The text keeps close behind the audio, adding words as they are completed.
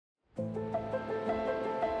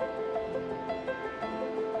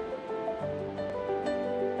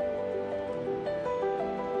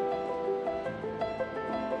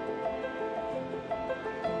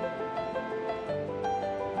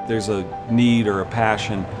There's a need or a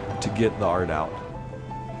passion to get the art out.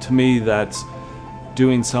 To me, that's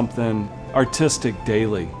doing something artistic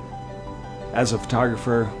daily. As a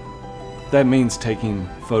photographer, that means taking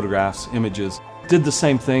photographs, images. Did the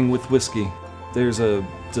same thing with whiskey. There's a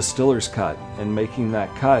distiller's cut, and making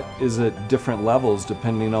that cut is at different levels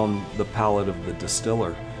depending on the palate of the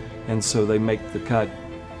distiller. And so they make the cut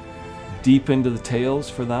deep into the tails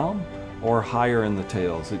for them or higher in the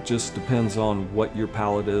tails. It just depends on what your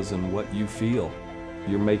palate is and what you feel.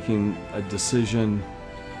 You're making a decision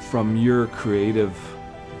from your creative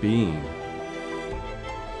being.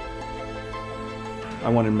 I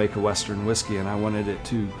wanted to make a Western whiskey, and I wanted it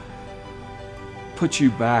to put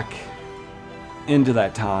you back into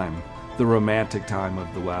that time, the romantic time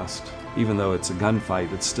of the West. Even though it's a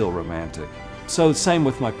gunfight, it's still romantic. So same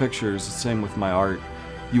with my pictures, same with my art.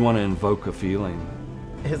 You want to invoke a feeling.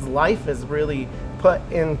 His life is really put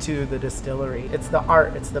into the distillery. It's the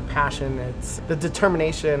art, it's the passion, it's the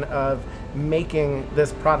determination of making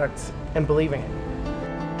this product and believing it.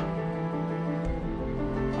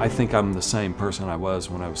 I think I'm the same person I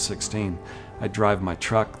was when I was 16. I drive my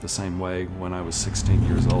truck the same way when I was 16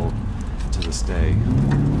 years old to this day.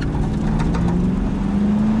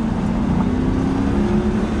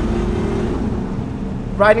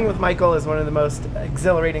 Riding with Michael is one of the most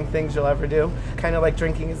exhilarating things you'll ever do. Kind of like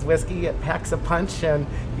drinking his whiskey, it packs a punch and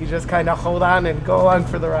you just kind of hold on and go along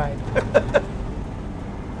for the ride.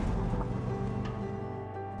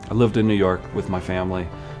 I lived in New York with my family.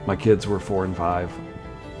 My kids were 4 and 5,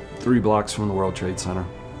 3 blocks from the World Trade Center.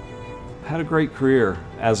 Had a great career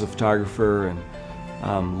as a photographer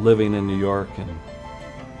and living in New York and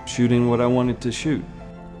shooting what I wanted to shoot.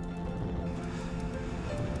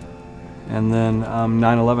 And then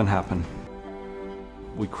 9/11 happened.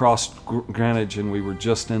 We crossed Greenwich and we were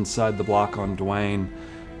just inside the block on Duane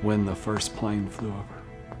when the first plane flew over.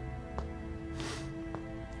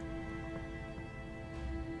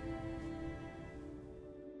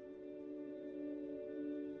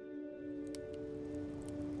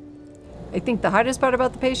 I think the hardest part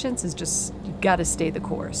about the patience is just, you gotta stay the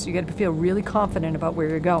course. You gotta feel really confident about where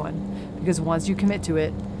you're going, because once you commit to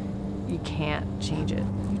it, you can't change it.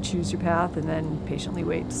 You choose your path and then patiently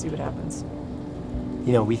wait to see what happens.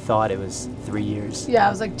 You know, we thought it was 3 years. Yeah, I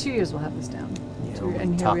was like, 2 years we'll have this down. You know,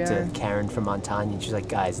 we talked to Karen from Montagne and she's like,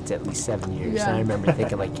 guys, it's at least 7 years. Yeah. And I remember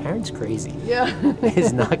thinking like, Karen's crazy. Yeah.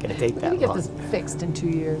 It's not gonna take that long. You get this fixed in 2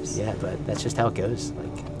 years. Yeah, but that's just how it goes.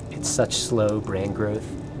 Like, it's such slow brand growth.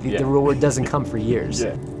 Yeah. The reward doesn't come for years.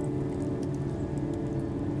 Yeah.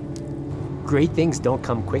 Great things don't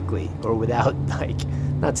come quickly or without, like,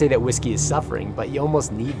 not say that whiskey is suffering, but you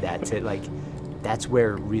almost need that to, like, that's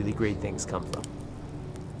where really great things come from.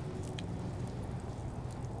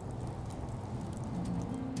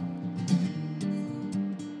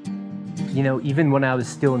 You know, even when I was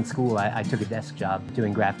still in school, I took a desk job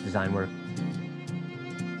doing graphic design work.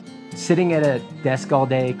 Sitting at a desk all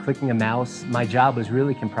day, clicking a mouse, my job was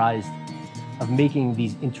really comprised of making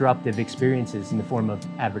these interruptive experiences in the form of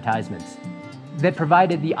advertisements that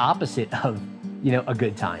provided the opposite of, you know, a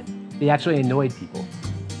good time. They actually annoyed people.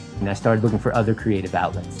 And I started looking for other creative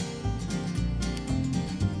outlets.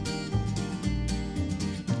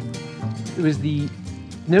 It was the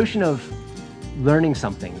notion of learning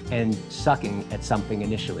something and sucking at something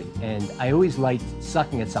initially. And I always liked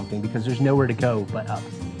sucking at something because there's nowhere to go but up.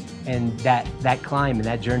 And that climb and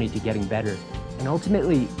that journey to getting better. And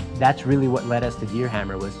ultimately, that's really what led us to Deer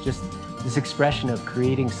Hammer, was just this expression of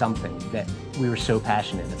creating something that we were so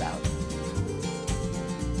passionate about.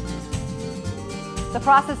 The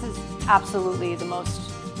process is absolutely the most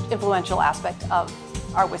influential aspect of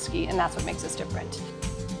our whiskey, and that's what makes us different.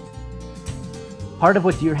 Part of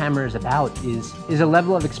what Deer Hammer is about is a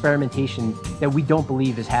level of experimentation that we don't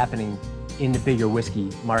believe is happening in the bigger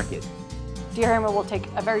whiskey market. Deer Hammer will take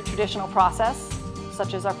a very traditional process,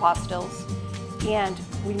 such as our pot stills, and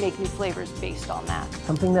we make new flavors based on that.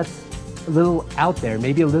 Something that's a little out there,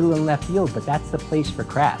 maybe a little in left field, but that's the place for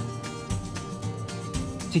craft.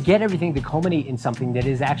 To get everything to culminate in something that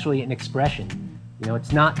is actually an expression. You know,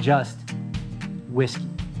 it's not just whiskey.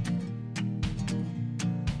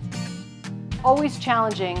 Always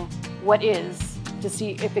challenging what is to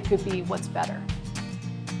see if it could be what's better.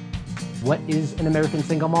 What is an American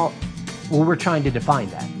single malt? Well, we're trying to define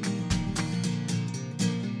that.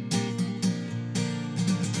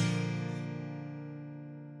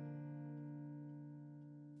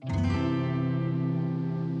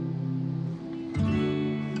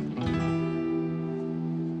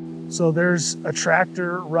 So there's a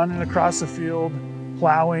tractor running across the field,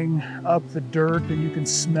 plowing up the dirt, and you can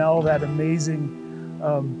smell that amazing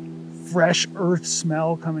fresh earth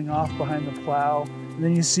smell coming off behind the plow. And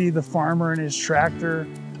then you see the farmer and his tractor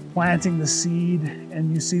planting the seed,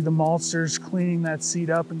 and you see the maltsters cleaning that seed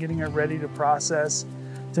up and getting it ready to process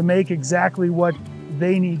to make exactly what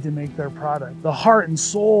they need to make their product. The heart and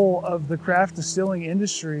soul of the craft distilling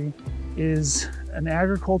industry is an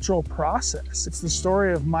agricultural process. It's the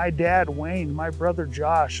story of my dad, Wayne, my brother,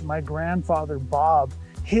 Josh, my grandfather, Bob,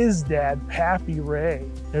 his dad, Pappy Ray.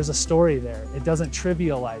 There's a story there. It doesn't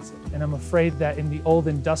trivialize it. And I'm afraid that in the old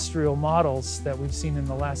industrial models that we've seen in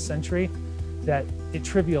the last century, that it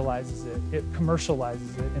trivializes it, it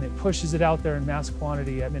commercializes it, and it pushes it out there in mass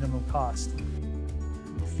quantity at minimum cost.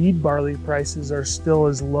 Feed barley prices are still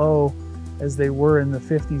as low as they were in the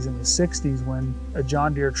 50s and the 60s when a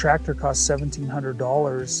John Deere tractor cost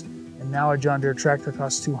 $1,700, and now a John Deere tractor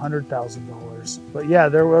costs $200,000. But yeah,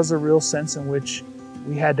 there was a real sense in which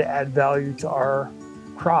we had to add value to our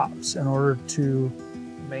crops in order to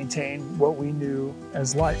maintain what we knew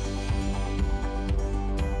as life.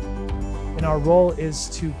 And our role is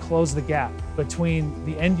to close the gap between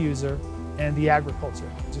the end user and the agriculture.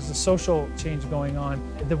 There's a social change going on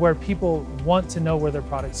where people want to know where their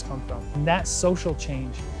products come from. And that social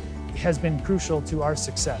change has been crucial to our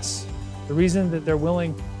success. The reason that they're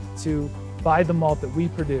willing to buy the malt that we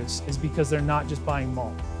produce is because they're not just buying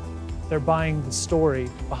malt. They're buying the story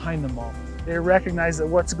behind the malt. They recognize that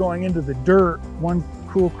what's going into the dirt one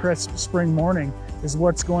cool, crisp spring morning is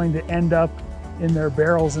what's going to end up in their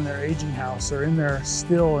barrels in their aging house, or in their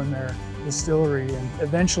still in their distillery, and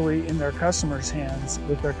eventually in their customers' hands,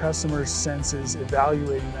 with their customers' senses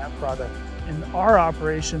evaluating that product. In our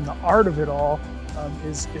operation, the art of it all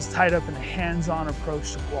is tied up in a hands-on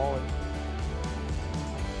approach to quality.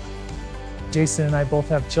 Jason and I both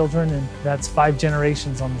have children, and that's 5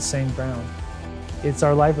 generations on the same ground. It's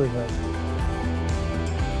our livelihood.